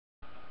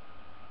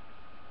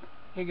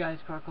Hey guys,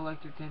 Car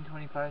Collector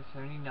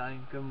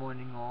 102579. Good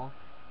morning, all.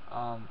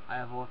 I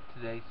have off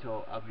today,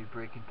 so I'll be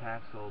breaking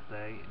packs all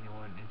day.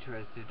 Anyone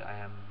interested? I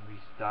am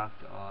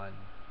restocked on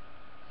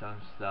some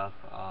stuff.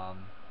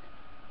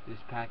 This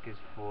pack is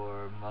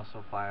for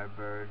Muscle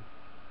Firebird.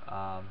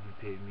 He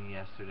paid me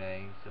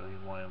yesterday, so he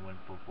wanted one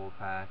football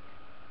pack.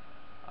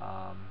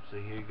 So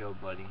here you go,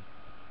 buddy.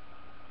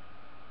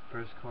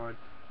 First card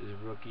is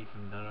a rookie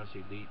from Donos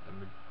Elite,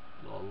 number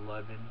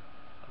 11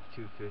 of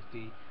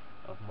 250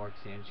 of Mark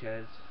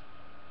Sanchez.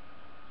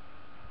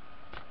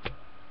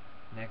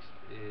 Next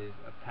is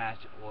a patch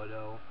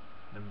auto,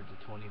 number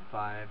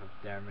 25 of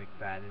Darren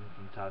McFadden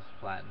from Topps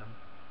Platinum.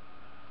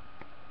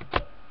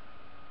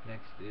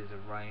 Next is a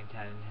Ryan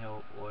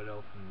Tannenhill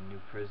auto from the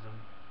new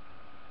Prism.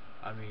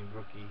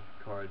 Rookie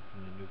card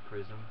from the new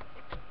Prism.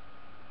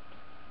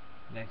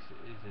 Next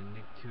is a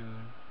Nick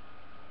Toon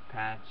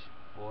patch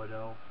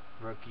auto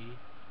rookie,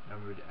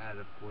 numbered out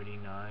of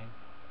 49.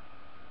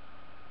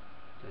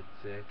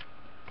 That's it.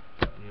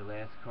 And your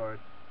last card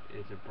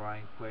is a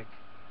Brian Quick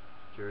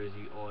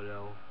jersey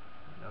auto,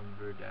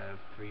 numbered out of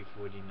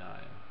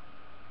 349.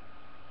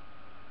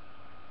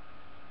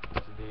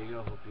 So there you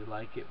go. Hope you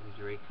like it.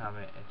 Please rate,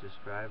 comment, and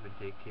subscribe, and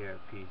take care.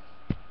 Peace.